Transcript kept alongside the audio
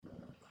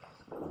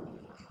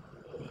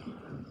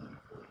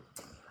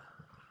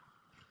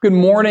Good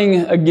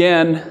morning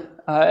again.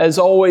 As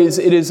always,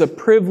 it is a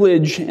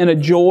privilege and a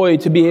joy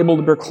to be able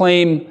to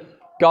proclaim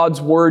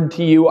God's Word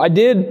to you. I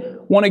did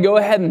want to go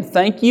ahead and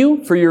thank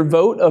you for your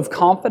vote of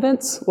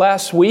confidence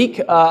last week.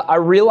 I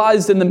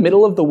realized in the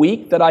middle of the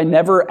week that I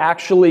never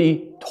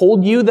actually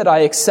told you that I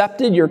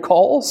accepted your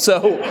call.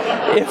 So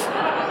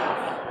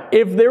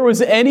if there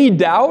was any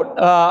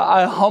doubt,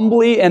 I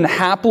humbly and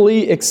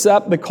happily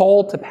accept the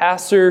call to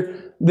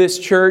pastor this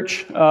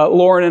church.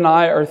 Lauren and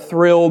I are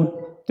thrilled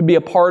to be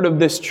a part of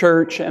this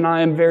church, and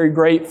I am very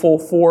grateful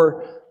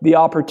for the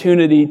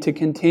opportunity to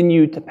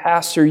continue to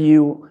pastor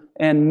you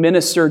and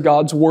minister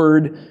God's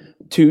Word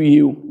to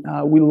you.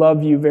 We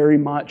love you very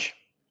much.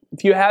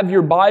 If you have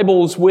your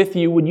Bibles with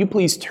you, would you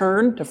please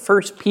turn to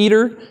 1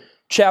 Peter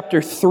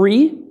chapter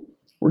 3.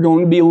 We're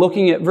going to be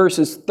looking at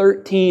verses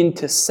 13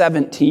 to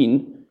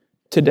 17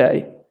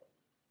 today.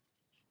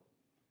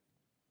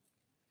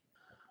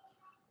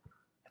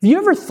 Have you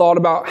ever thought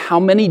about how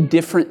many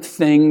different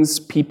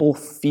things people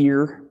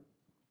fear?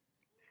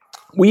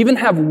 We even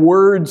have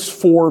words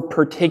for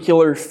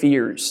particular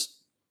fears.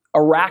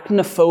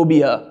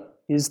 Arachnophobia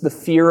is the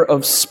fear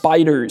of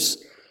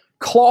spiders.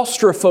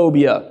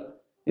 Claustrophobia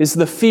is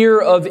the fear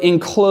of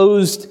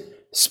enclosed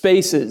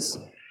spaces.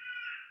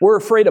 We're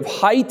afraid of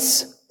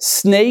heights,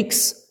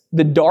 snakes,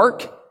 the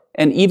dark,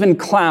 and even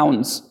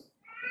clowns.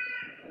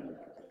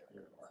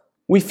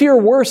 We fear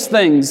worse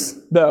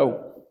things,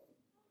 though.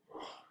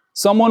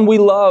 Someone we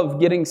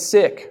love getting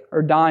sick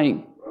or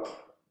dying.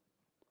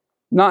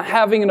 Not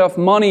having enough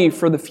money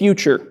for the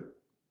future.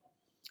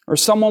 Or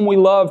someone we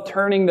love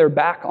turning their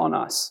back on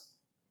us.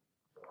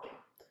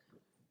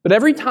 But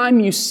every time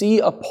you see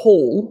a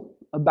poll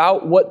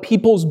about what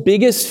people's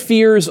biggest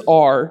fears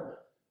are,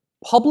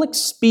 public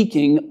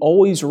speaking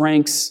always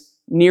ranks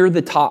near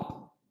the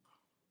top.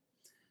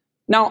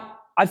 Now,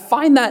 I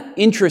find that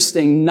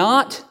interesting,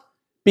 not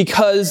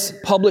because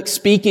public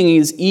speaking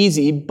is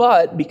easy,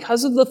 but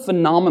because of the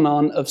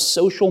phenomenon of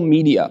social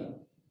media.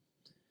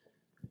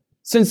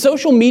 Since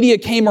social media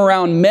came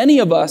around, many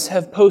of us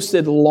have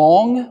posted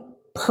long,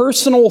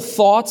 personal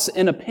thoughts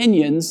and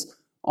opinions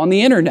on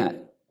the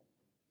internet.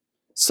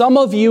 Some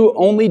of you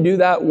only do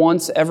that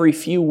once every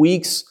few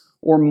weeks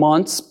or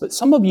months, but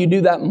some of you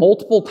do that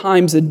multiple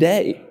times a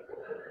day.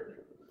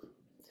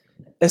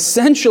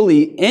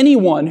 Essentially,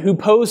 anyone who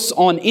posts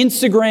on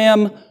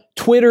Instagram,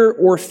 Twitter,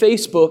 or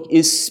Facebook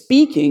is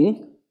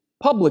speaking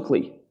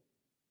publicly.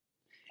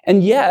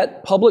 And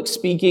yet, public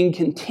speaking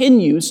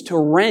continues to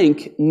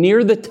rank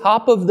near the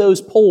top of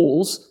those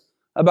polls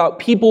about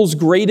people's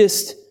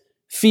greatest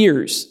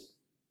fears.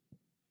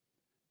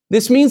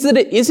 This means that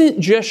it isn't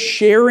just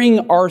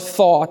sharing our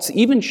thoughts,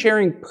 even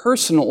sharing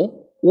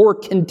personal or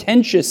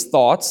contentious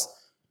thoughts,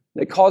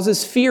 that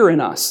causes fear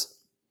in us.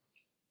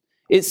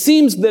 It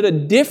seems that a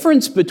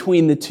difference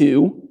between the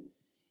two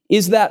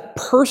is that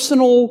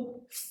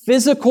personal,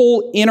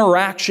 physical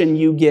interaction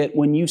you get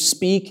when you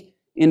speak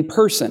in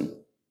person.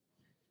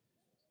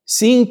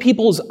 Seeing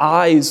people's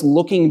eyes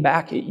looking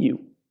back at you.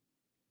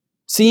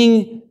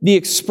 Seeing the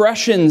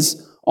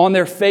expressions on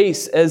their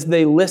face as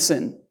they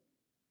listen.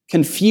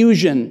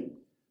 Confusion,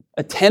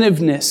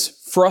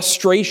 attentiveness,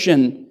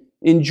 frustration,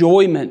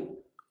 enjoyment,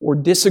 or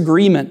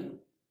disagreement.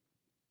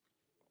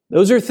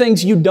 Those are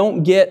things you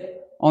don't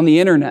get on the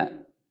internet.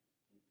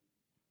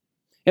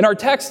 In our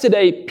text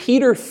today,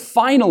 Peter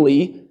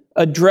finally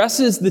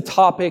addresses the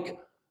topic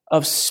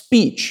of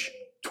speech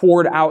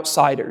toward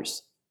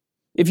outsiders.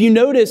 If you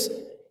notice,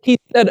 he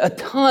said a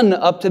ton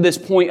up to this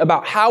point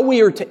about how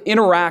we are to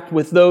interact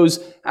with those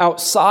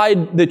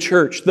outside the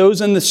church,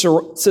 those in the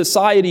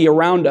society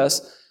around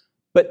us.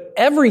 But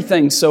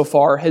everything so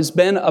far has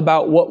been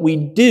about what we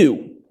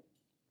do,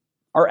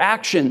 our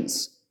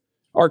actions,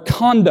 our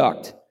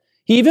conduct.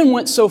 He even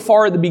went so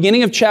far at the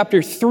beginning of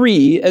chapter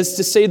 3 as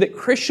to say that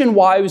Christian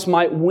wives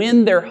might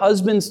win their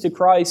husbands to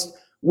Christ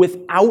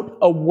without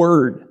a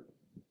word.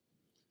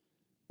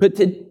 But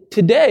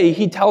today,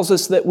 he tells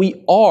us that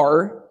we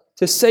are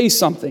to say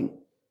something.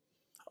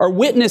 Our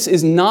witness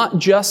is not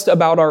just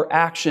about our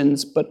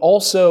actions, but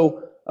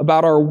also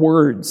about our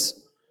words.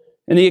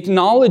 And he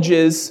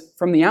acknowledges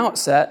from the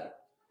outset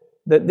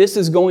that this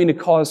is going to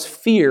cause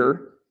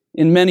fear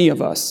in many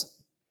of us.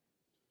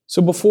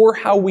 So before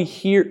we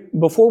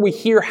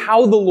hear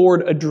how the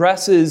Lord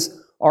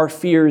addresses our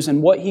fears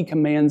and what He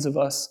commands of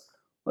us,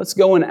 let's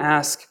go and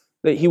ask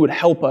that He would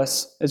help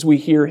us as we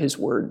hear His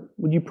word.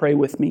 Would you pray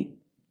with me?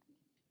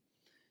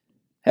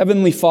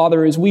 Heavenly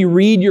Father, as we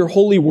read your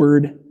holy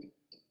word,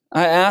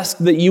 I ask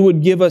that you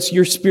would give us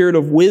your spirit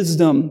of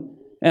wisdom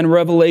and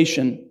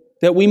revelation,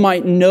 that we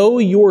might know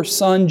your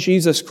Son,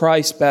 Jesus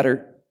Christ,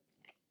 better.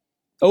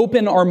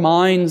 Open our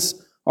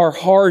minds, our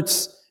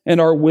hearts,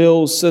 and our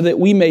wills so that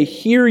we may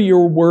hear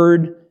your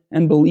word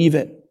and believe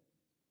it.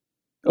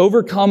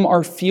 Overcome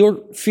our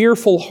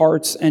fearful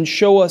hearts and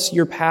show us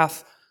your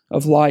path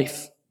of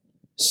life.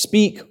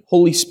 Speak,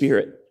 Holy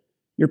Spirit.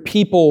 Your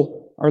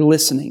people are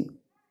listening.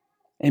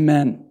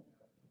 Amen.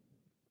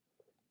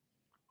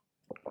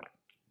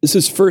 This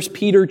is 1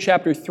 Peter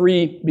chapter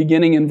 3,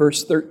 beginning in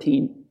verse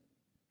 13.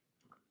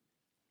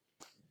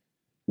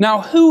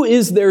 Now, who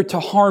is there to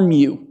harm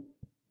you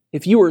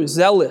if you are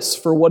zealous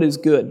for what is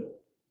good?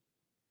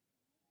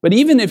 But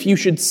even if you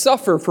should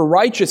suffer for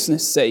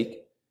righteousness' sake,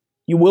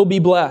 you will be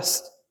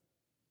blessed.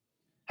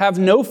 Have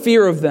no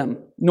fear of them,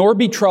 nor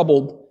be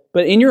troubled,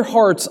 but in your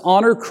hearts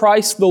honor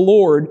Christ the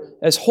Lord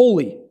as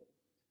holy,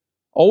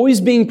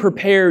 always being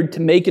prepared to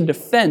make a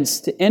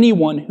defense to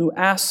anyone who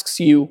asks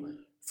you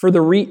for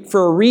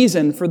a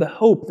reason for the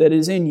hope that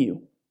is in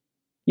you.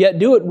 Yet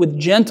do it with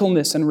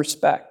gentleness and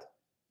respect,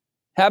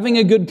 having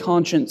a good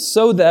conscience,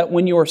 so that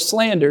when you are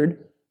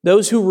slandered,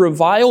 those who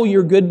revile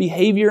your good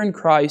behavior in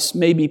Christ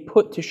may be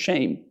put to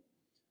shame.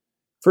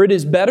 For it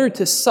is better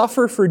to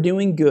suffer for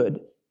doing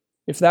good,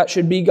 if that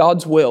should be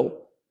God's will,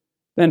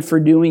 than for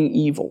doing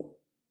evil.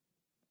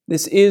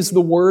 This is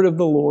the word of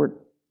the Lord.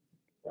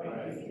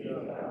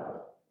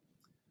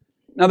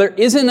 Now, there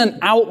isn't an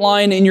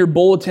outline in your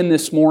bulletin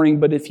this morning,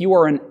 but if you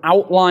are an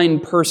outline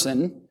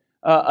person,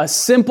 a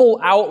simple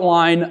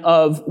outline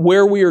of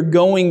where we are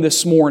going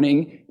this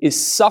morning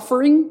is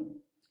suffering,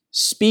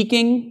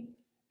 speaking,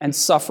 and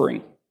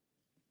suffering.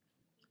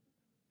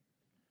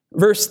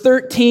 Verse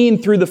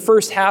 13 through the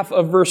first half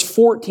of verse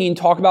 14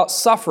 talk about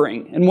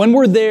suffering. And when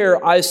we're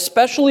there, I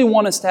especially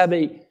want us to have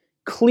a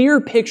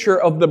clear picture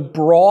of the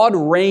broad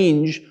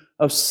range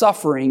of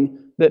suffering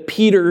that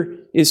Peter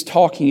is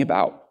talking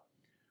about.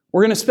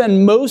 We're going to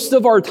spend most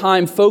of our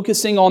time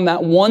focusing on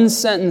that one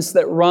sentence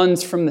that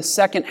runs from the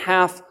second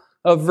half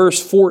of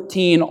verse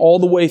 14 all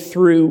the way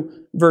through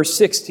verse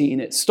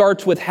 16. It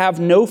starts with "have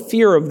no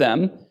fear of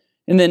them,"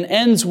 and then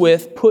ends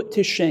with "put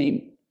to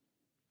shame."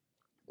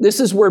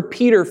 This is where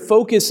Peter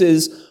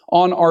focuses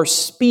on our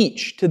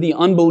speech to the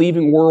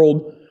unbelieving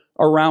world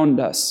around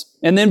us.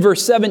 And then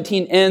verse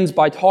 17 ends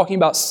by talking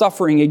about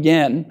suffering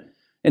again.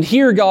 And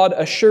here God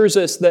assures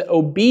us that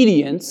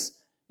obedience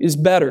is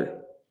better,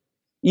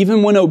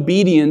 even when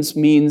obedience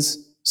means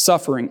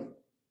suffering.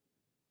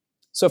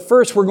 So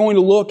first, we're going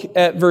to look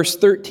at verse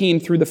 13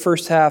 through the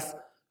first half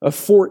of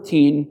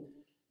 14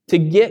 to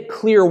get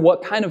clear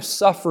what kind of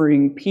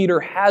suffering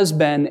Peter has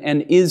been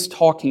and is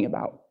talking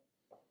about.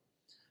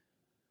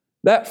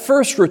 That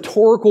first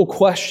rhetorical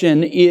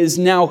question is,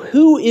 now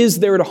who is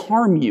there to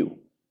harm you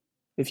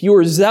if you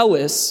are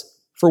zealous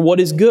for what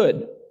is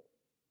good?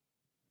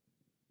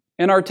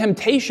 And our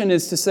temptation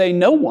is to say,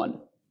 no one.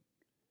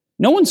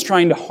 No one's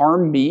trying to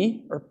harm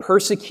me or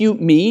persecute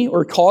me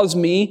or cause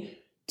me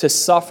to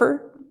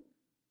suffer.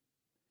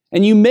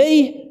 And you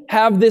may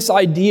have this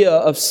idea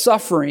of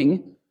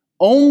suffering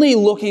only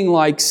looking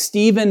like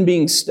Stephen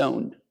being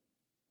stoned,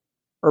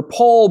 or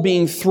Paul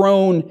being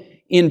thrown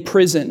in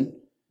prison,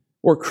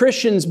 or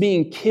Christians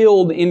being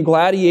killed in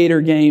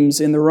gladiator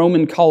games in the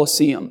Roman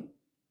Colosseum.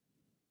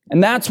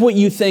 And that's what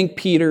you think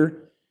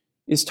Peter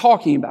is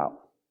talking about.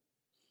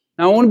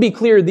 Now, I want to be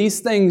clear,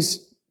 these things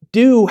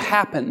do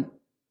happen.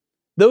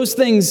 Those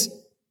things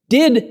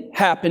did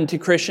happen to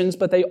Christians,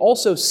 but they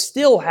also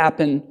still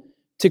happen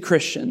to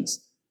Christians.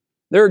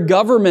 There are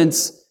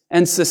governments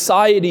and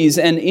societies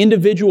and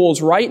individuals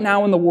right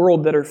now in the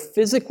world that are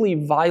physically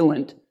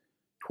violent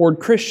toward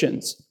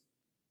Christians.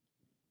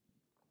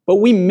 But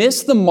we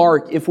miss the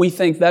mark if we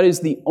think that is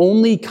the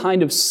only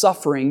kind of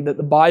suffering that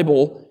the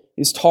Bible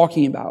is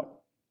talking about.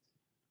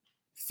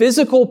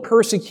 Physical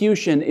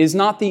persecution is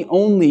not the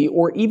only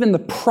or even the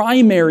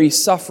primary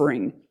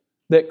suffering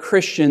that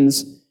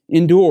Christians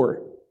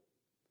endure.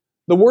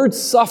 The word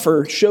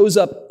suffer shows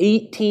up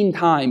 18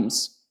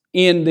 times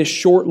in this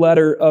short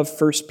letter of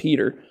 1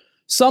 Peter.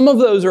 Some of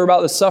those are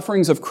about the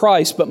sufferings of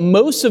Christ, but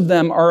most of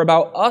them are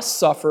about us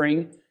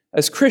suffering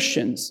as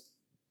Christians.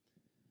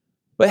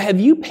 But have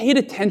you paid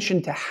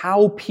attention to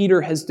how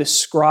Peter has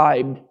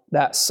described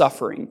that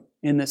suffering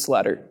in this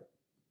letter?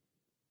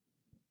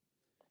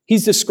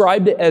 He's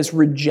described it as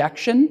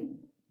rejection,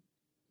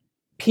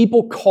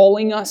 people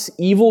calling us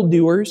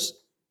evildoers,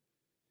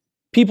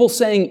 people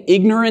saying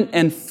ignorant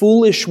and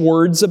foolish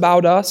words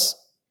about us.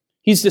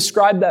 He's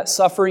described that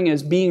suffering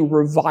as being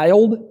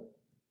reviled,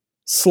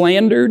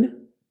 slandered,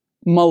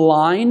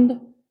 maligned,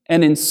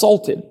 and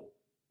insulted.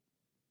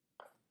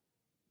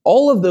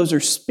 All of those are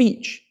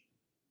speech.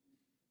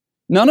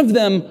 None of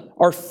them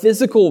are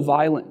physical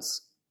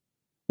violence.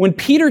 When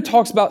Peter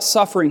talks about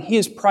suffering, he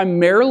is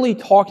primarily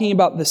talking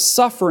about the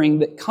suffering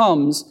that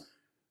comes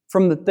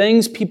from the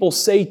things people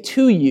say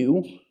to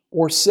you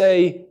or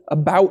say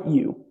about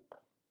you.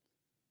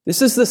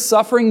 This is the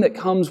suffering that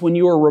comes when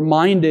you are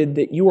reminded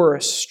that you are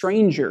a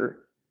stranger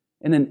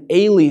and an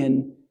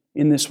alien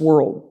in this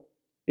world.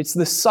 It's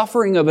the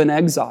suffering of an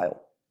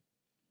exile.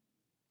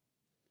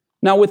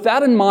 Now, with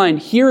that in mind,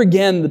 here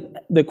again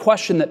the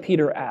question that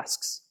Peter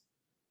asks.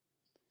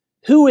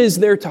 Who is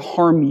there to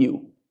harm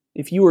you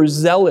if you are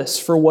zealous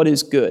for what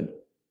is good?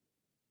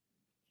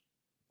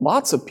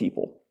 Lots of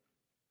people.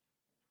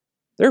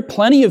 There are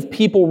plenty of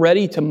people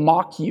ready to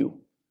mock you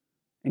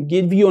and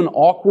give you an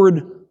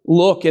awkward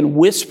look and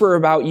whisper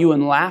about you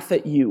and laugh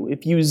at you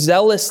if you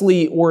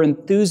zealously or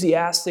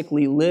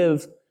enthusiastically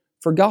live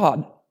for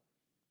God.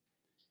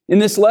 In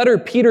this letter,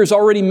 Peter's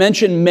already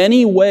mentioned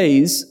many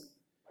ways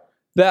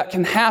that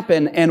can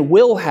happen and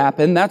will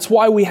happen. That's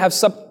why we have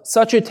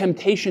such a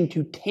temptation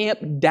to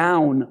tamp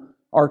down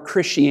our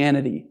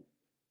Christianity,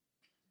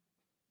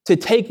 to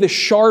take the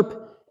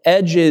sharp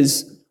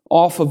edges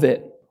off of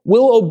it.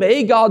 We'll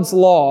obey God's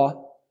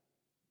law,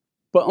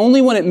 but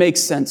only when it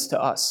makes sense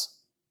to us,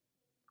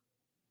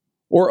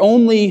 or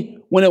only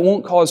when it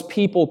won't cause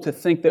people to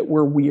think that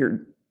we're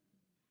weird.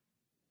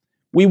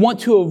 We want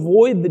to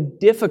avoid the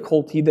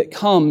difficulty that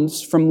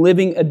comes from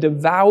living a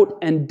devout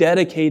and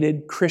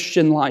dedicated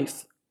Christian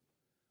life.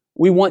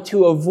 We want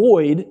to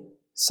avoid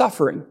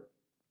suffering.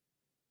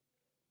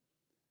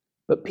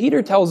 But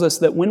Peter tells us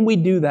that when we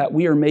do that,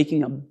 we are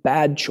making a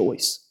bad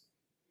choice.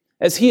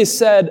 As he has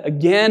said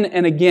again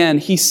and again,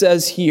 he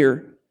says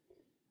here,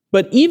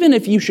 "But even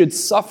if you should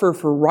suffer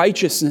for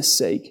righteousness'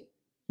 sake,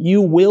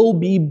 you will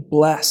be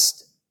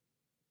blessed."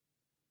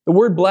 The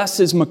word blessed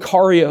is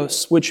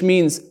makarios, which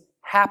means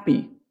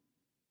happy.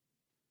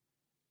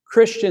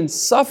 Christian,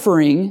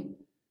 suffering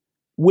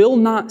will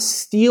not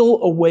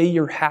steal away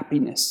your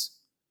happiness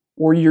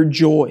or your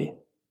joy.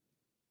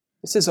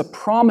 This is a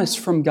promise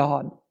from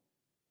God.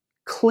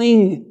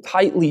 Cling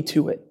tightly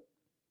to it.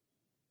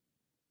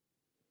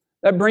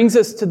 That brings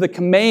us to the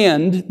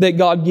command that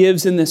God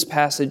gives in this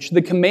passage.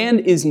 The command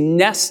is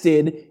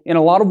nested in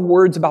a lot of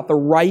words about the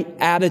right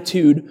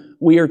attitude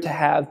we are to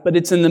have, but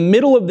it's in the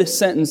middle of this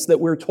sentence that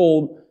we're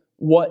told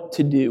what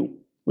to do.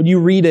 Would you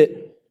read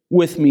it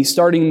with me,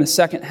 starting in the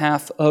second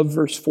half of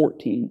verse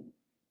 14?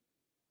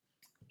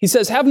 He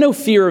says, "Have no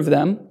fear of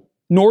them,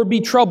 nor be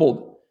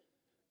troubled,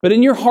 but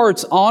in your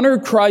hearts honor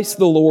Christ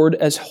the Lord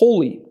as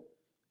holy,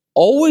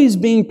 always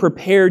being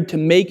prepared to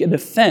make a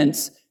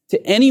defense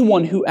to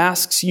anyone who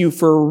asks you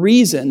for a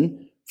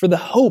reason for the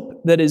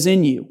hope that is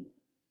in you.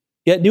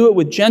 Yet do it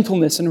with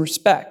gentleness and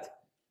respect,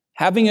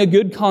 having a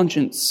good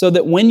conscience, so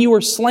that when you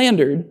are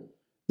slandered,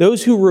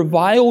 those who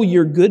revile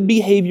your good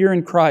behavior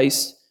in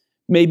Christ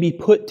may be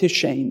put to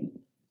shame.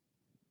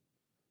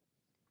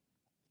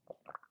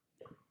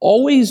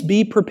 Always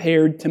be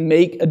prepared to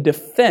make a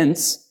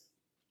defense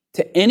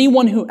to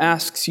anyone who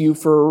asks you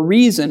for a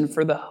reason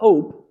for the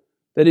hope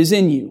that is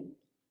in you."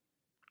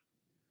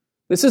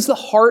 This is the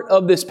heart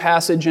of this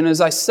passage, and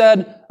as I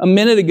said a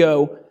minute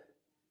ago,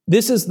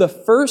 this is the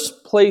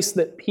first place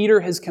that Peter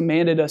has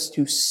commanded us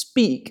to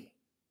speak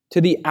to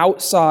the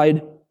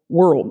outside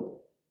world.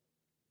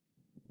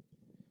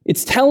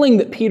 It's telling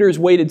that Peter's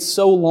waited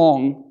so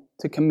long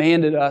to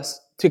command us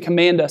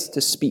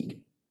to speak.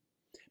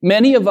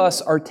 Many of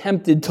us are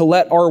tempted to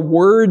let our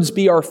words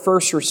be our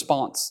first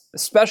response,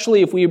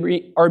 especially if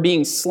we are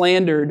being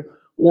slandered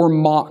or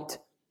mocked.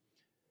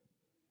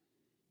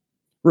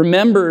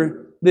 Remember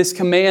this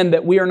command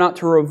that we are not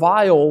to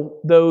revile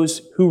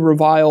those who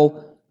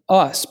revile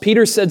us.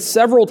 Peter said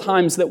several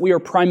times that we are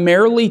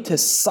primarily to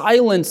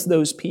silence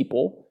those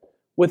people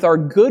with our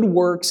good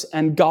works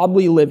and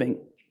godly living.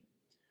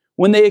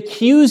 When they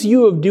accuse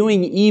you of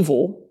doing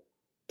evil,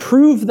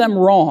 prove them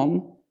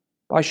wrong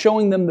by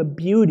showing them the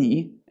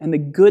beauty and the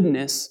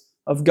goodness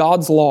of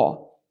God's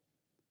law.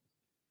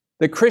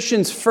 The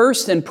Christian's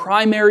first and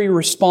primary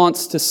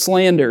response to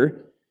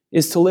slander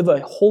is to live a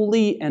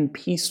holy and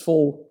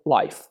peaceful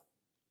life.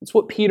 That's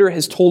what Peter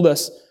has told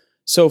us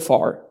so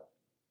far.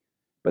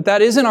 But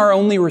that isn't our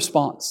only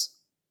response.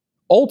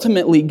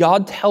 Ultimately,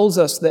 God tells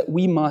us that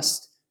we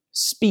must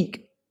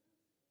speak.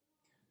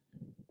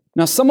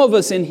 Now, some of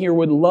us in here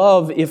would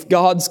love if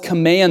God's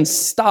command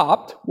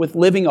stopped with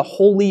living a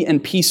holy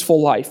and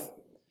peaceful life.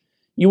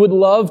 You would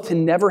love to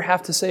never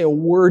have to say a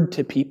word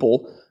to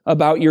people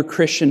about your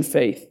Christian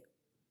faith.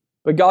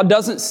 But God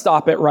doesn't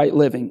stop at right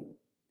living.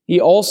 He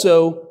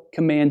also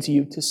commands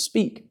you to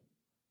speak.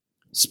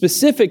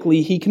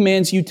 Specifically, He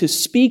commands you to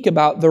speak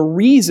about the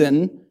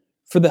reason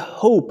for the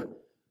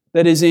hope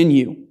that is in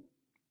you.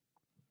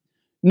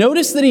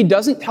 Notice that He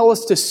doesn't tell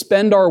us to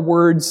spend our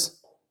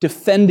words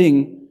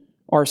defending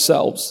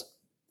ourselves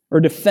or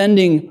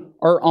defending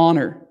our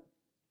honor.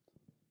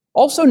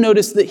 Also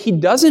notice that He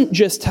doesn't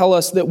just tell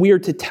us that we are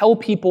to tell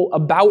people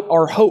about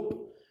our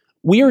hope.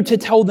 We are to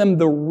tell them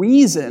the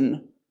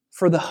reason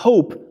for the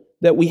hope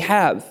that we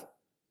have.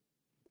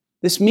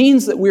 This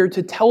means that we are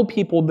to tell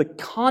people the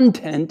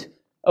content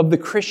of the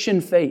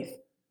Christian faith.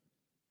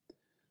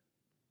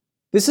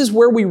 This is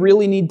where we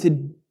really need to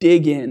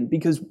dig in,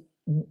 because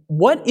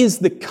what is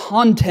the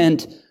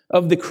content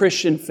of the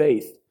Christian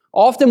faith?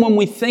 Often when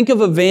we think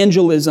of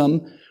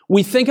evangelism,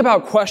 we think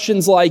about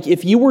questions like,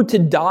 if you were to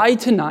die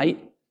tonight,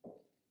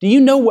 do you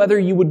know whether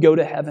you would go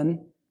to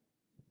heaven?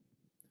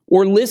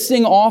 Or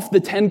listing off the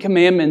 10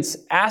 Commandments,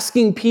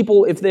 asking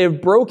people if they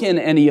have broken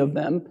any of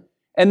them,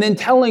 and then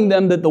telling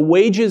them that the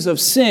wages of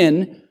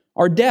sin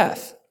are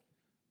death.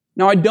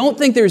 Now, I don't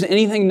think there's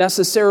anything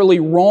necessarily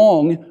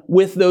wrong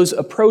with those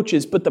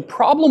approaches, but the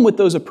problem with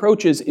those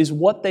approaches is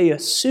what they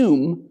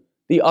assume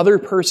the other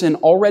person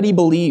already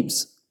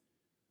believes.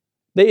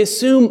 They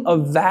assume a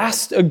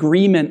vast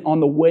agreement on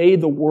the way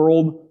the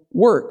world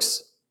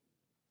works.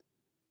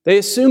 They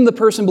assume the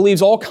person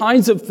believes all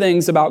kinds of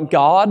things about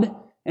God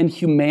and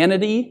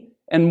humanity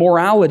and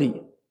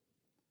morality.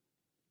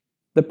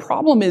 The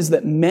problem is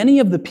that many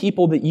of the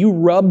people that you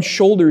rubbed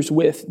shoulders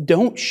with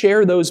don't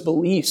share those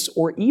beliefs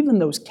or even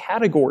those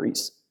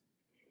categories.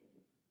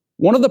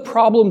 One of the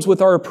problems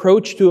with our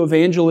approach to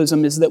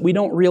evangelism is that we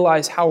don't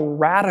realize how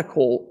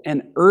radical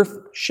and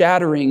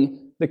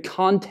earth-shattering the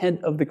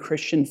content of the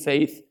Christian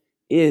faith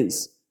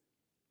is.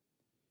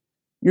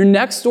 Your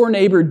next-door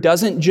neighbor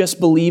doesn't just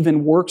believe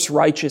in works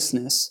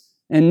righteousness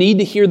and need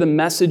to hear the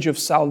message of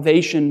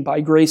salvation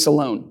by grace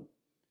alone.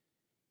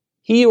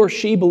 He or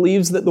she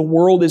believes that the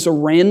world is a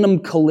random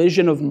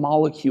collision of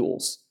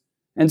molecules,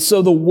 and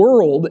so the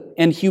world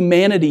and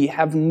humanity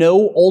have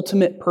no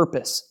ultimate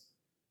purpose.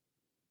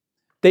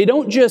 They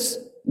don't just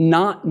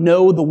not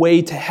know the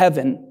way to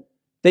heaven.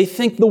 They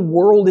think the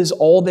world is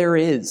all there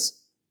is.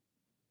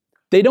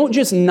 They don't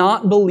just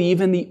not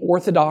believe in the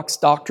orthodox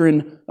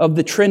doctrine of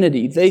the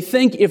Trinity. They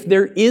think if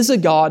there is a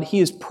God, He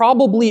is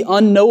probably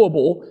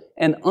unknowable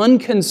and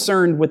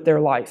unconcerned with their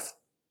life.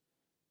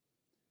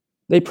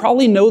 They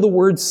probably know the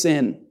word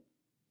sin,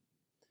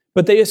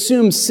 but they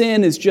assume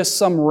sin is just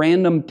some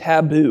random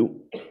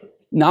taboo,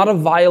 not a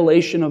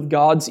violation of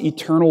God's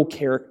eternal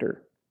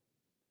character.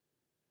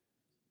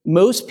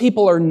 Most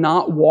people are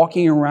not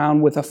walking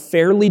around with a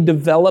fairly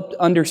developed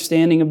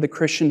understanding of the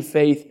Christian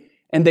faith,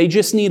 and they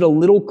just need a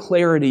little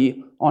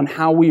clarity on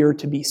how we are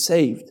to be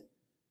saved.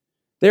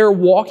 They're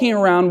walking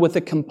around with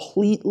a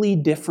completely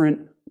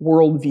different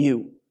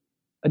worldview,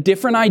 a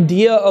different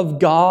idea of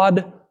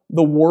God,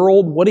 the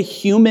world, what a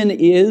human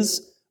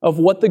is, of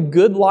what the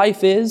good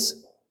life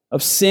is,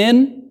 of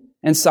sin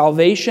and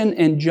salvation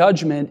and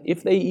judgment,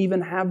 if they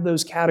even have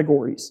those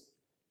categories.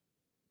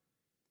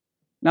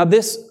 Now,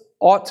 this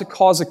ought to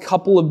cause a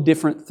couple of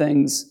different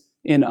things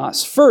in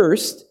us.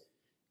 First,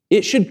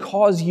 it should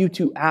cause you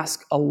to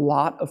ask a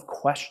lot of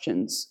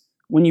questions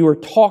when you are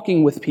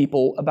talking with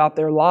people about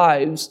their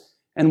lives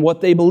and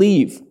what they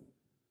believe.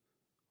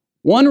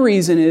 One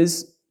reason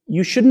is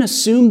you shouldn't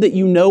assume that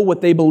you know what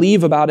they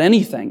believe about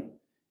anything.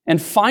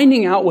 And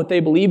finding out what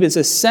they believe is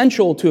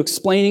essential to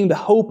explaining the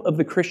hope of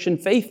the Christian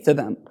faith to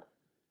them.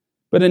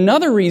 But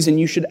another reason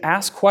you should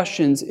ask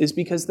questions is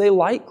because they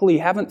likely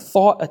haven't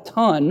thought a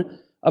ton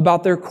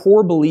about their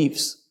core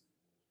beliefs.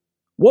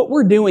 What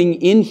we're doing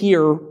in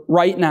here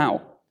right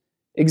now,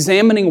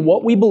 examining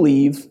what we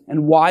believe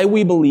and why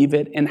we believe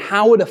it and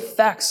how it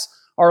affects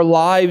our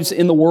lives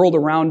in the world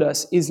around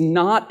us, is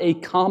not a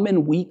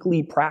common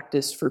weekly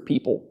practice for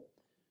people.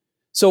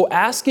 So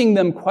asking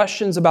them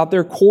questions about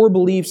their core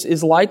beliefs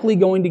is likely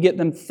going to get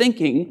them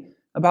thinking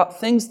about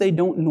things they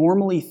don't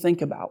normally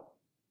think about.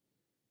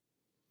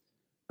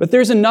 But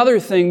there's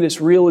another thing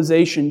this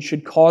realization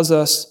should cause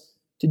us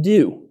to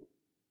do.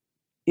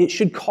 It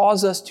should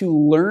cause us to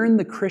learn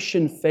the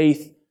Christian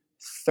faith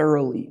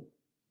thoroughly.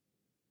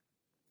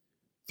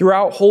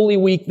 Throughout Holy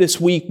Week this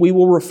week, we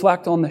will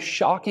reflect on the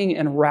shocking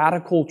and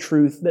radical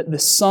truth that the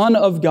Son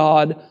of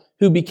God,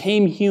 who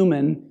became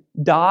human,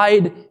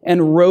 died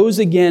and rose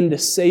again to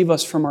save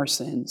us from our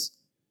sins.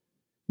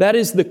 That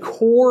is the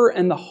core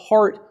and the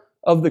heart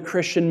of the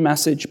Christian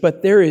message,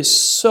 but there is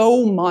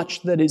so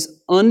much that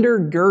is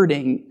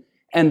undergirding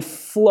and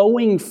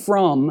flowing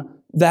from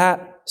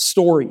that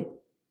story.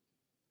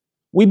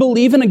 We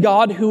believe in a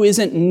God who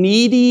isn't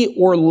needy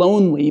or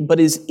lonely, but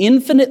is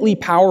infinitely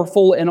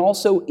powerful and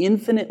also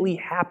infinitely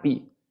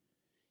happy.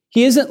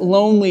 He isn't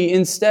lonely.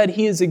 Instead,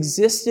 He has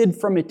existed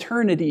from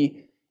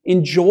eternity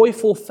in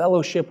joyful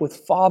fellowship with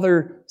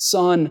Father,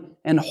 Son,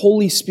 and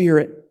Holy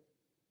Spirit.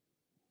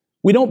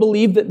 We don't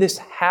believe that this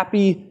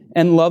happy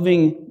and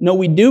loving, no,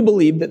 we do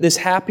believe that this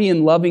happy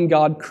and loving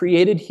God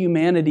created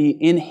humanity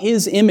in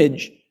His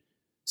image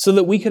so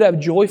that we could have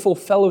joyful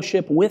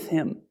fellowship with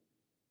Him.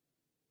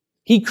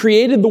 He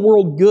created the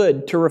world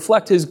good to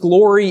reflect His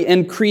glory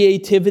and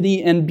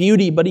creativity and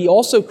beauty, but He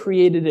also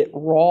created it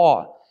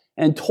raw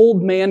and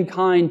told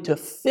mankind to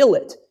fill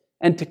it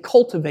and to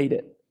cultivate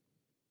it.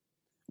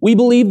 We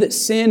believe that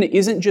sin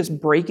isn't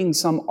just breaking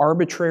some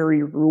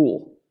arbitrary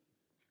rule.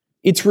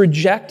 It's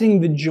rejecting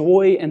the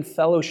joy and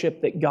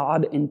fellowship that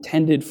God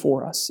intended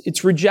for us.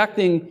 It's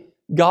rejecting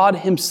God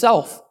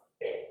Himself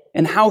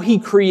and how He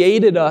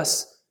created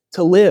us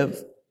to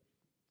live.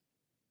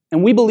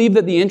 And we believe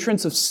that the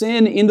entrance of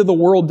sin into the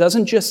world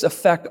doesn't just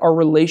affect our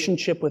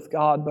relationship with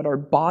God, but our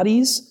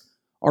bodies,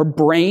 our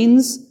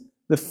brains,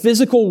 the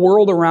physical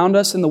world around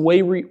us, and the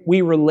way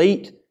we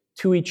relate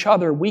to each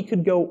other. We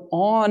could go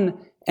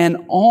on and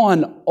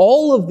on.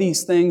 All of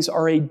these things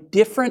are a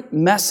different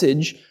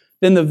message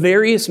than the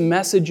various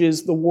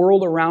messages the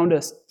world around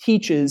us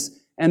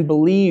teaches and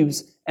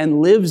believes and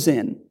lives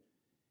in.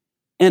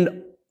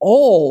 And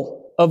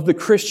all of the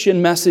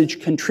Christian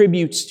message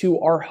contributes to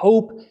our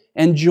hope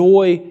and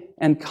joy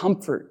and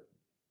comfort.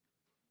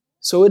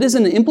 So it is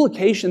an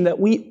implication that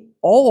we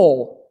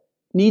all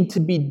need to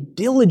be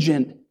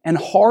diligent and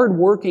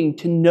hardworking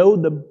to know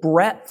the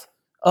breadth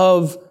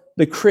of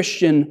the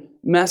Christian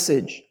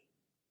message.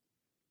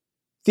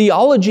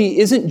 Theology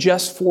isn't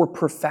just for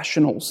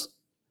professionals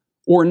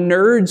or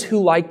nerds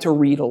who like to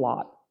read a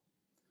lot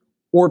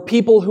or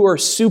people who are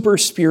super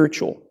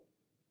spiritual.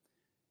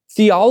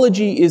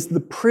 Theology is the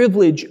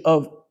privilege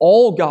of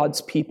all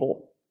God's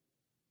people,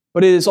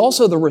 but it is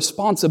also the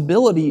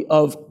responsibility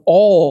of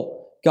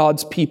all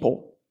God's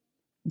people.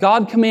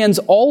 God commands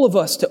all of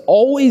us to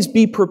always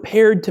be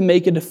prepared to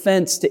make a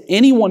defense to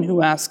anyone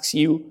who asks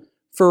you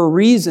for a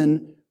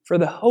reason for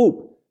the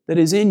hope that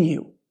is in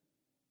you.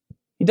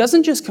 He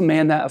doesn't just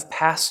command that of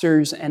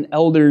pastors and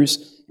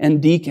elders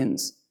and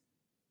deacons.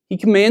 He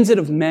commands it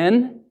of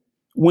men,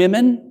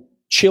 women,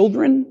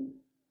 children,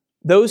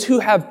 those who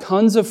have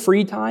tons of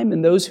free time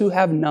and those who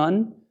have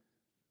none,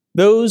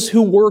 those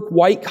who work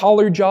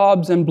white-collar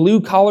jobs and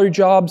blue-collar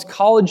jobs,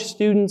 college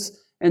students,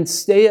 and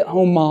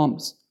stay-at-home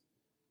moms.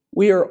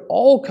 We are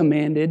all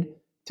commanded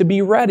to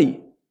be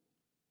ready.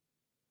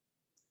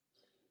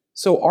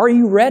 So are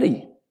you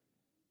ready?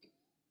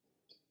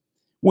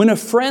 When a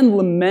friend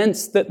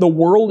laments that the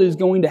world is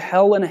going to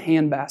hell in a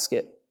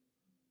handbasket,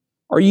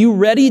 are you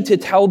ready to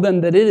tell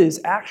them that it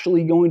is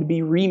actually going to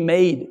be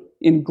remade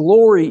in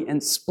glory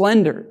and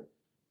splendor?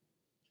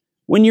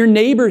 When your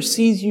neighbor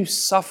sees you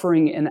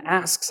suffering and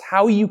asks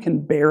how you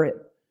can bear it,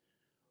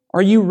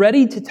 are you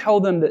ready to tell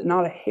them that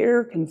not a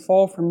hair can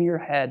fall from your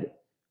head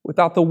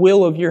without the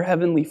will of your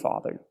heavenly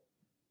Father?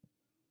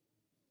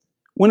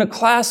 When a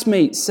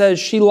classmate says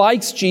she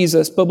likes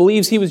Jesus but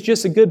believes he was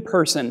just a good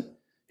person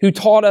who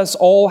taught us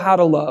all how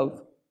to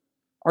love,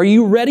 are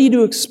you ready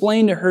to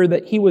explain to her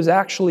that he was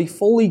actually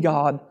fully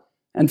God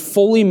and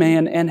fully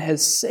man and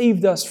has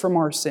saved us from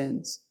our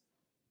sins?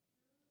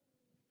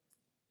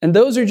 And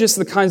those are just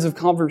the kinds of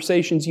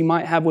conversations you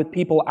might have with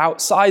people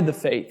outside the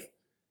faith.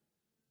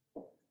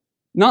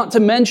 Not to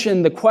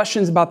mention the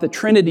questions about the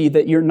Trinity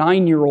that your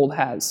 9-year-old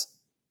has.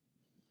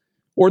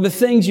 Or the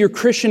things your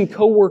Christian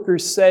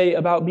coworkers say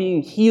about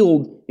being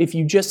healed if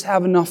you just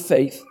have enough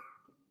faith.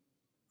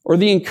 Or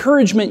the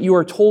encouragement you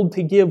are told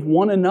to give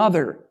one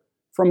another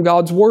from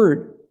God's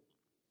Word.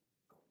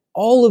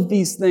 All of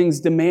these things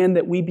demand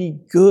that we be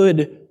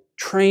good,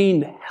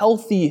 trained,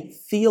 healthy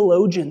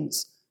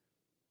theologians.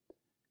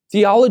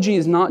 Theology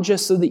is not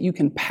just so that you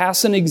can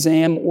pass an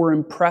exam or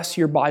impress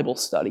your Bible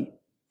study.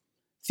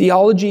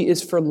 Theology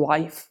is for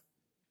life.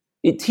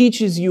 It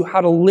teaches you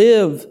how to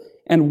live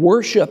and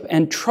worship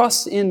and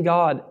trust in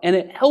God, and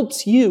it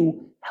helps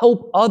you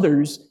help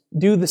others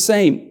do the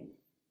same.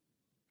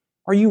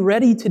 Are you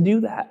ready to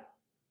do that?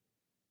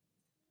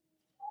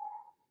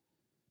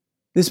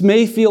 This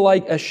may feel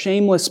like a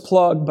shameless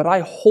plug, but I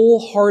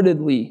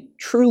wholeheartedly,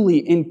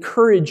 truly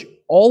encourage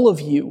all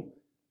of you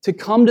to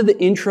come to the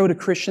Intro to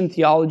Christian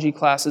Theology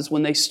classes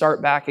when they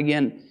start back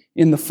again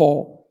in the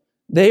fall.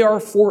 They are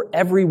for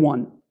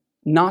everyone,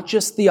 not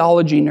just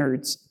theology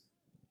nerds.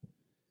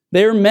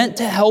 They are meant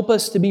to help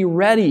us to be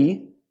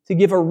ready to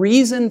give a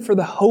reason for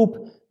the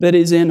hope that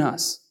is in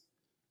us.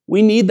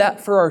 We need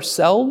that for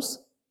ourselves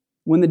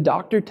when the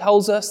doctor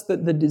tells us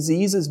that the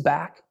disease is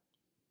back.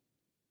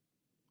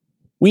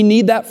 We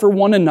need that for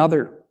one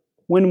another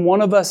when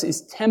one of us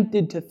is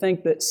tempted to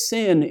think that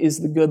sin is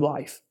the good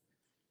life.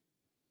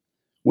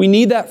 We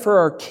need that for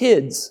our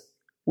kids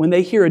when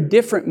they hear a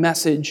different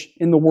message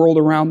in the world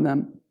around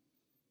them.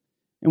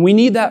 And we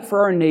need that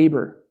for our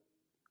neighbor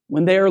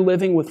when they are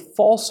living with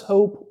false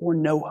hope or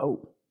no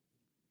hope.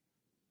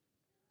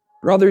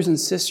 Brothers and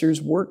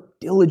sisters, work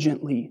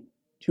diligently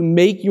to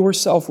make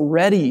yourself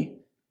ready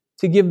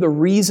to give the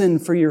reason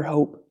for your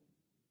hope.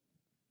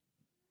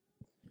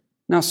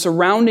 Now,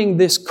 surrounding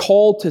this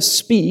call to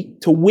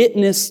speak, to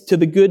witness to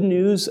the good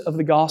news of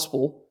the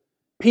gospel,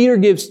 Peter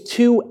gives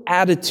 2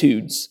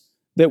 attitudes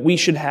that we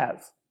should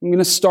have. I'm going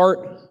to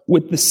start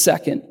with the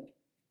second.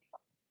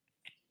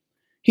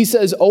 He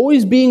says,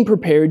 always being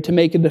prepared to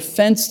make a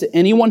defense to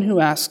anyone who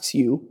asks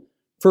you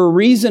for a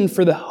reason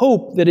for the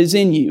hope that is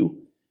in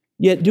you,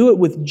 yet do it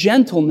with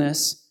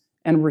gentleness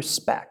and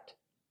respect.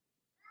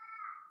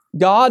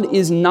 God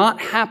is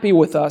not happy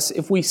with us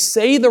if we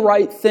say the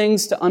right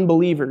things to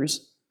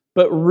unbelievers,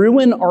 but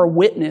ruin our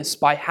witness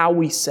by how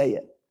we say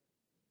it.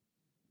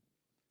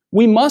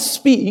 We must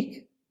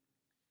speak,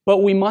 but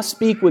we must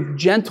speak with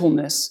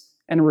gentleness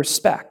and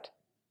respect.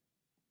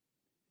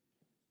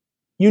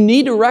 You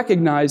need to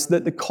recognize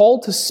that the call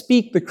to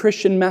speak the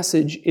Christian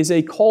message is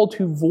a call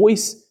to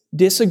voice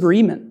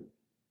disagreement.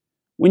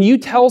 When you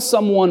tell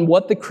someone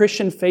what the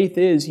Christian faith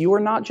is, you are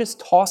not just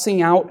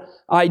tossing out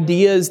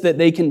ideas that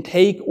they can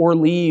take or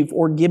leave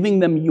or giving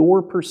them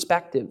your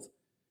perspective.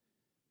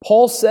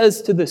 Paul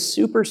says to the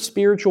super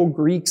spiritual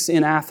Greeks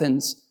in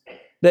Athens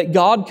that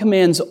God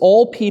commands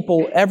all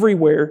people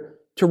everywhere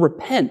to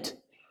repent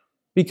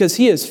because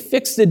he has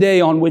fixed a day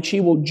on which he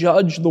will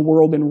judge the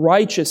world in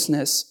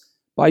righteousness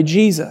by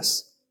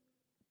Jesus.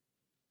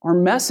 Our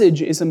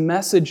message is a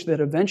message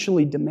that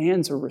eventually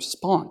demands a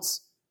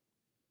response.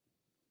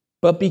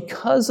 But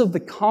because of the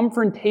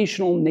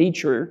confrontational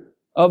nature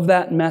of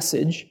that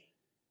message,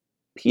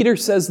 Peter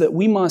says that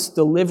we must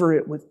deliver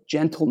it with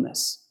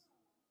gentleness,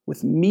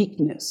 with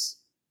meekness,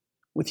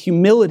 with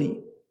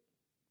humility.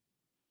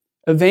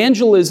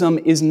 Evangelism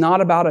is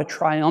not about a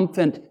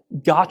triumphant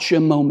gotcha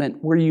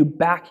moment where you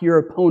back your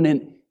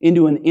opponent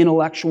into an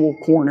intellectual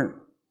corner.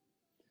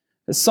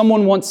 As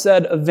someone once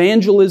said,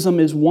 evangelism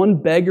is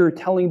one beggar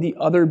telling the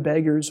other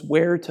beggars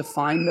where to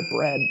find the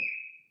bread.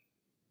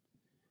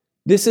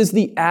 This is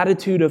the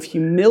attitude of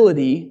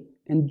humility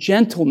and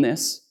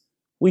gentleness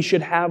we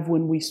should have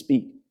when we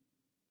speak.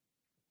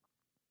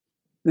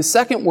 The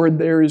second word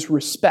there is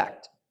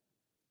respect.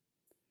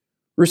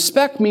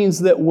 Respect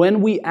means that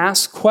when we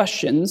ask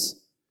questions,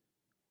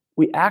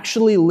 we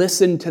actually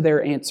listen to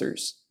their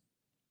answers.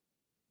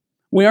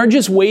 We aren't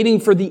just waiting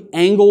for the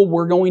angle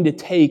we're going to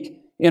take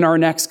in our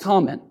next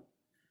comment.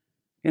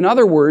 In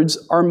other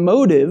words, our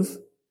motive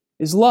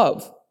is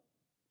love.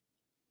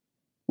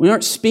 We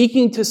aren't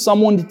speaking to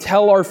someone to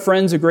tell our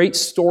friends a great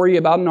story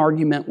about an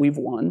argument we've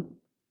won.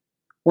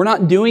 We're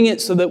not doing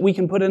it so that we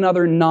can put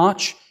another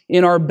notch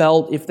in our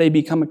belt if they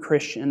become a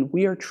Christian.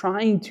 We are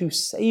trying to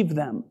save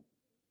them.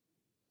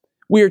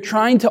 We are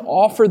trying to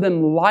offer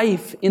them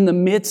life in the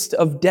midst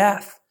of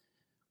death.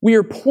 We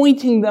are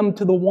pointing them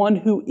to the one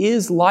who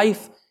is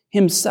life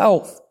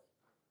himself.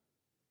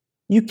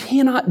 You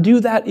cannot do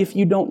that if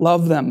you don't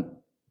love them.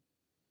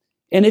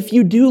 And if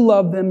you do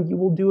love them, you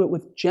will do it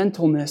with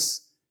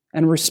gentleness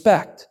and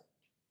respect.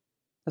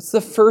 That's the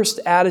first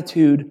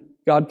attitude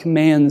God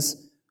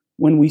commands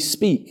when we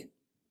speak.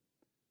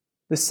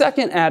 The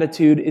second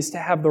attitude is to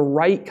have the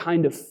right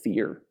kind of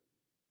fear,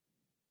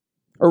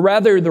 or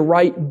rather the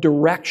right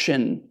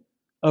direction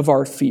of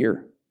our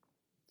fear.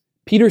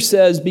 Peter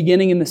says,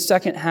 beginning in the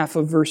second half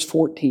of verse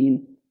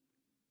 14,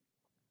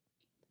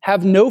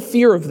 "Have no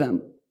fear of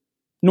them,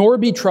 nor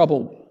be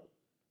troubled,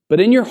 but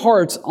in your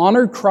hearts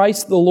honor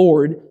Christ the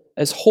Lord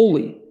as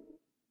holy."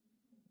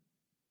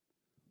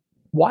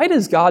 Why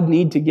does God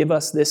need to give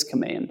us this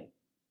command?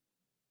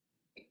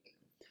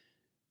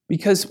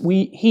 Because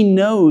He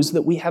knows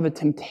that we have a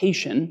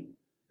temptation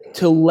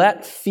to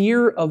let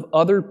fear of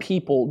other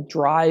people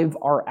drive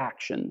our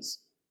actions.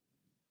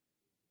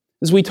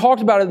 As we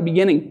talked about at the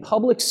beginning,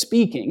 public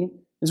speaking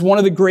is one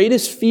of the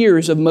greatest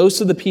fears of most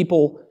of the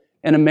people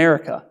in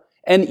America.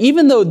 And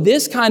even though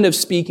this kind of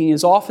speaking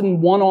is often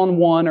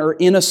one-on-one or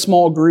in a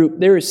small group,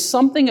 there is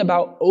something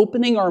about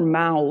opening our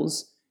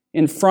mouths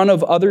in front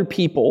of other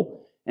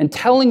people and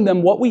telling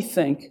them what we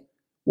think,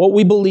 what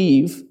we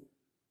believe,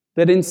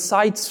 that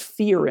incites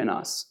fear in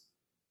us.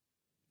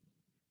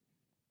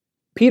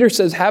 Peter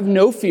says, "Have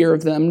no fear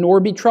of them, nor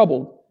be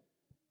troubled,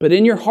 but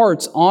in your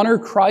hearts honor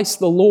Christ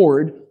the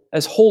Lord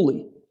as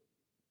holy."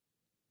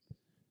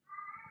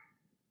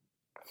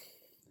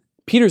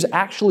 Peter's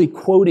actually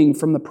quoting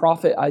from the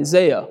prophet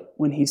Isaiah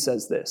when he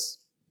says this.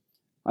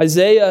 In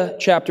Isaiah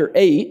chapter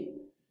 8,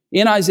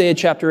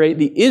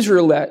 the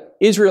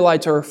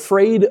Israelites are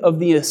afraid of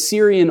the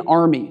Assyrian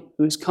army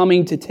who's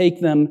coming to take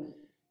them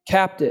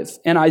captive.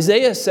 And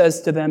Isaiah says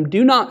to them,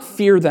 "Do not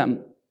fear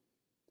them,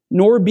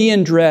 nor be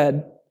in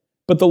dread,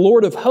 but the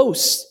Lord of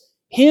hosts,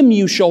 Him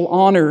you shall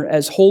honor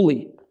as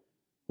holy.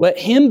 Let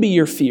Him be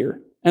your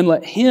fear, and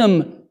let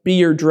Him be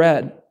your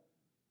dread."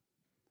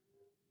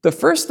 The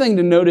first thing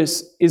to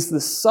notice is the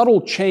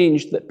subtle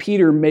change that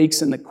Peter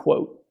makes in the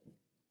quote.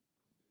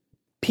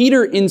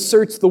 Peter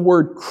inserts the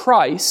word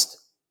Christ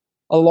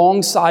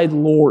alongside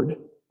Lord.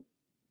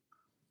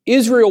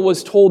 Israel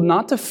was told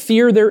not to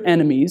fear their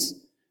enemies,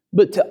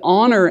 but to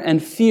honor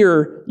and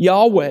fear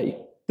Yahweh,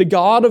 the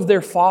God of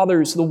their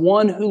fathers, the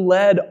one who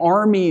led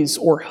armies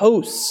or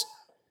hosts.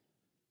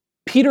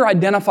 Peter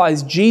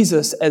identifies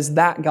Jesus as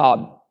that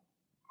God.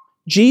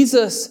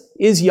 Jesus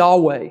is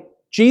Yahweh.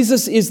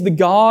 Jesus is the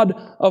God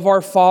of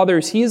our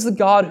fathers. He is the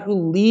God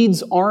who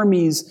leads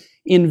armies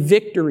in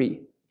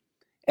victory.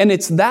 And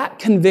it's that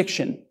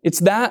conviction, it's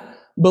that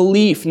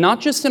belief,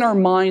 not just in our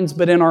minds,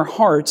 but in our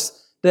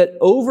hearts, that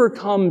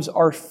overcomes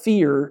our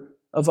fear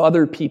of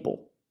other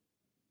people.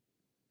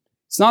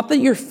 It's not that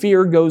your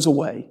fear goes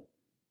away.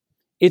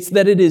 It's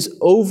that it is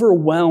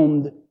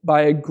overwhelmed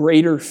by a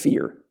greater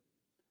fear,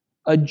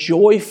 a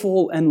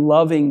joyful and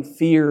loving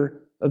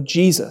fear of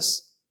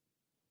Jesus.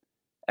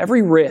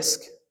 Every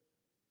risk,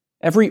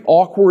 every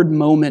awkward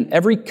moment,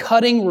 every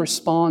cutting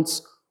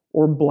response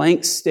or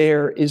blank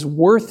stare is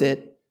worth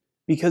it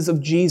because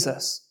of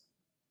Jesus.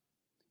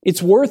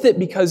 It's worth it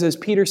because, as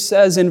Peter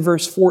says in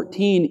verse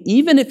 14,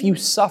 even if you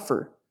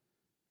suffer,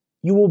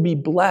 you will be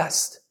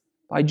blessed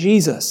by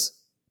Jesus.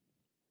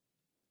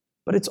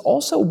 But it's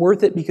also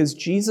worth it because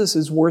Jesus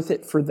is worth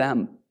it for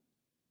them.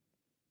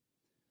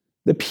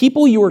 The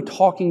people you are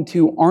talking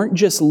to aren't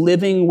just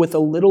living with a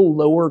little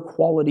lower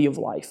quality of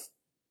life.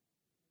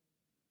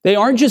 They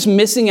aren't just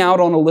missing out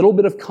on a little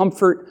bit of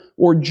comfort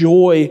or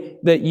joy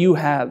that you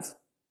have.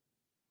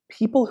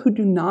 People who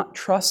do not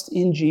trust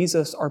in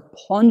Jesus are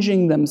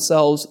plunging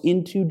themselves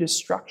into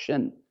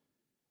destruction.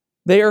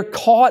 They are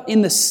caught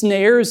in the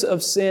snares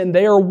of sin.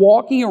 They are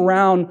walking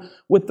around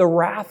with the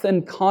wrath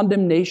and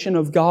condemnation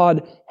of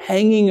God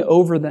hanging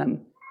over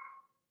them.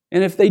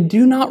 And if they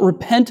do not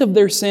repent of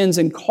their sins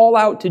and call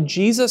out to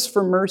Jesus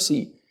for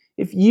mercy,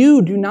 if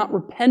you do not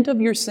repent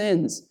of your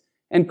sins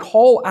and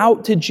call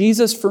out to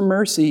Jesus for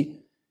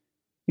mercy,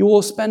 you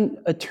will spend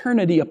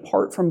eternity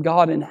apart from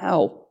God in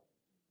hell.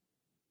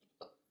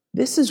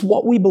 This is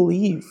what we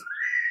believe.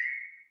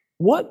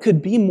 What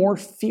could be more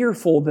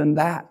fearful than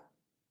that?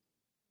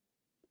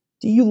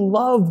 Do you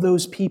love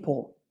those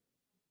people?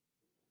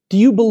 Do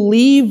you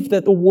believe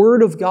that the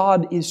Word of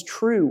God is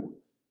true?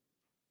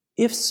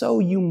 If so,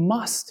 you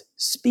must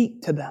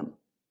speak to them.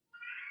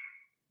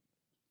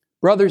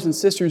 Brothers and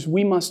sisters,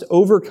 we must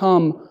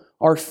overcome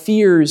our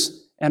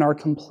fears and our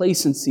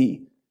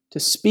complacency to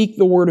speak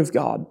the Word of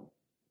God.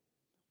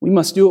 We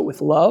must do it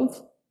with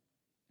love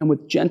and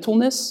with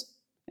gentleness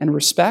and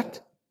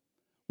respect.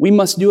 We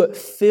must do it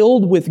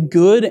filled with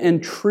good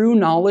and true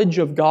knowledge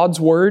of God's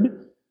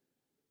Word.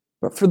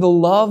 But for the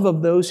love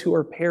of those who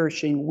are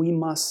perishing, we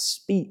must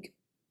speak.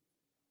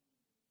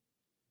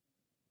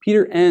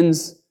 Peter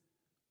ends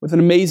with an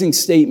amazing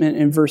statement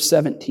in verse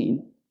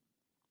 17.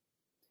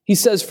 He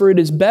says, "For it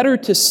is better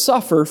to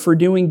suffer for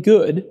doing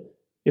good,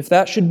 if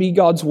that should be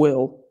God's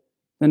will,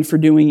 than for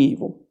doing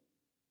evil."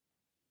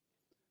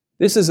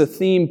 This is a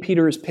theme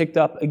Peter has picked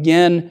up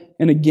again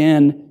and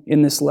again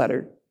in this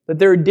letter, that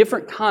there are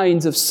different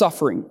kinds of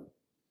suffering.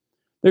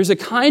 There's a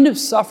kind of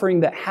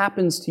suffering that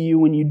happens to you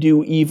when you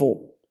do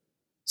evil.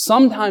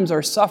 Sometimes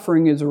our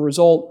suffering is a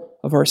result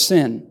of our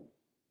sin.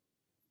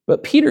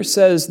 But Peter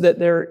says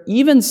that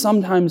even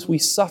sometimes we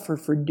suffer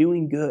for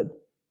doing good.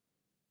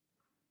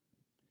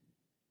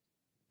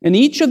 And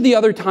each of the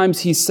other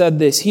times he's said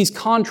this, he's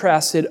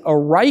contrasted a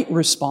right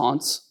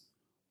response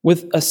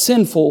with a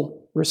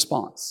sinful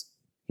response.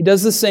 He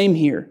does the same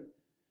here.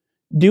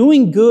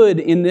 Doing good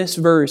in this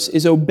verse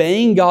is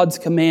obeying God's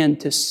command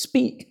to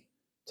speak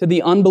to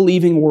the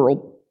unbelieving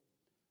world.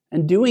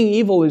 And doing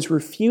evil is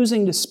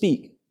refusing to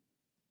speak.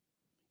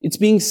 It's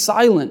being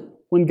silent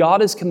when God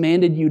has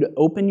commanded you to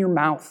open your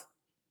mouth.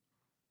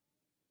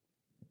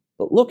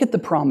 But look at the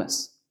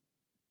promise.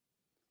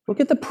 Look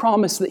at the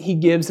promise that He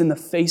gives in the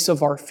face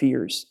of our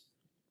fears.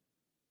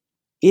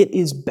 It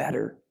is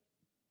better.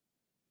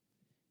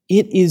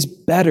 It is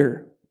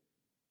better.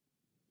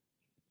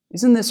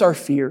 Isn't this our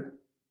fear?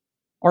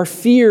 Our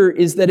fear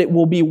is that it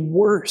will be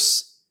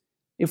worse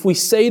if we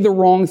say the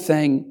wrong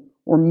thing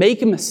or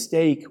make a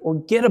mistake or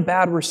get a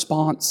bad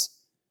response.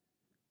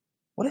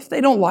 What if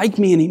they don't like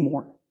me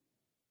anymore?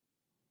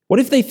 What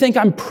if they think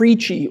I'm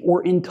preachy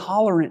or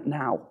intolerant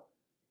now?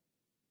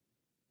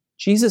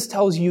 Jesus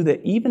tells you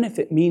that even if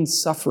it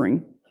means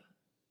suffering,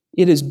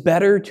 it is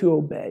better to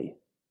obey.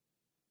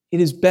 It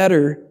is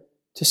better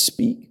to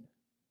speak.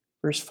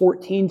 Verse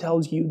 14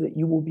 tells you that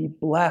you will be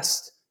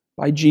blessed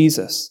by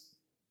Jesus.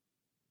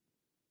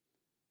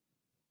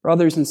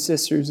 Brothers and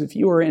sisters, if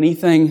you are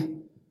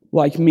anything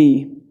like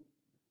me,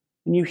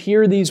 when you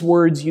hear these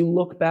words, you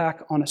look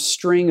back on a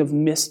string of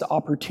missed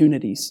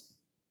opportunities.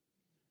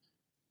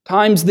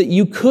 Times that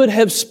you could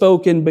have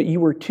spoken, but you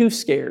were too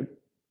scared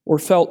or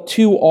felt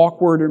too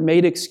awkward or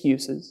made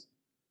excuses.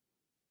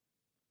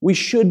 We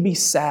should be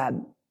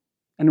sad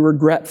and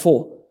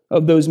regretful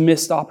of those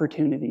missed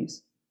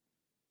opportunities.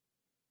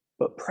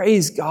 But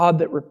praise God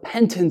that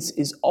repentance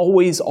is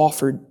always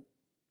offered.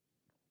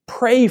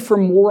 Pray for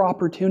more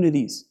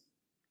opportunities.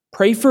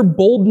 Pray for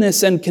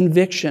boldness and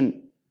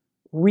conviction.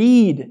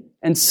 Read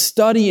and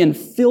study and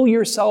fill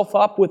yourself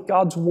up with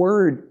God's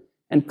Word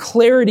and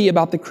clarity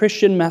about the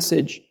Christian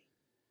message.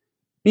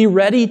 Be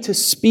ready to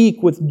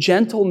speak with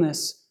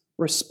gentleness,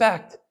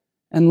 respect,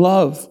 and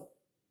love.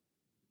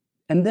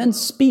 And then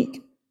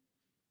speak.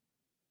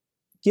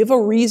 Give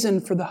a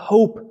reason for the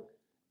hope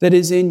that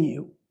is in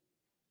you.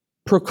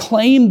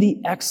 Proclaim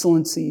the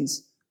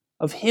excellencies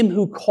of Him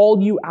who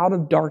called you out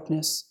of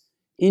darkness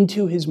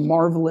into His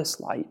marvelous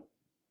light.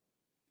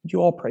 Would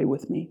you all pray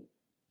with me?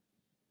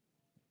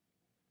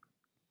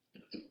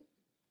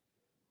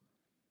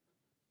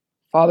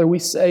 Father, we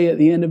say at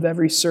the end of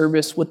every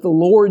service, with the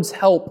Lord's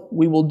help,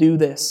 we will do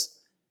this.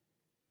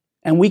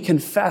 And we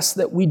confess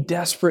that we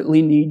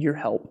desperately need your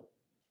help.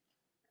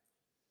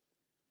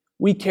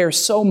 We care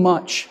so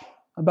much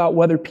about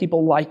whether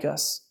people like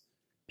us,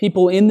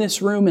 people in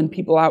this room and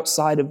people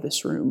outside of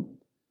this room.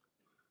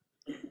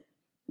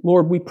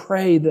 Lord, we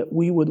pray that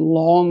we would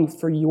long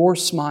for your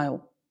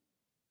smile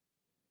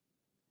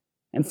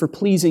and for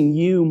pleasing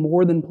you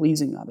more than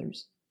pleasing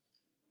others.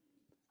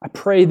 I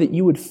pray that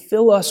you would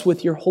fill us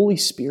with your Holy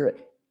Spirit,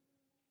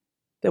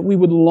 that we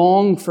would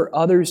long for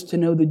others to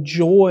know the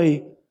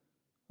joy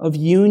of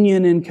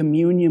union and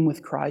communion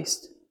with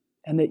Christ,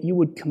 and that you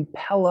would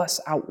compel us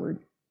outward.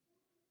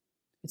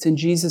 It's in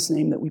Jesus'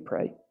 name that we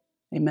pray.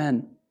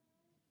 Amen.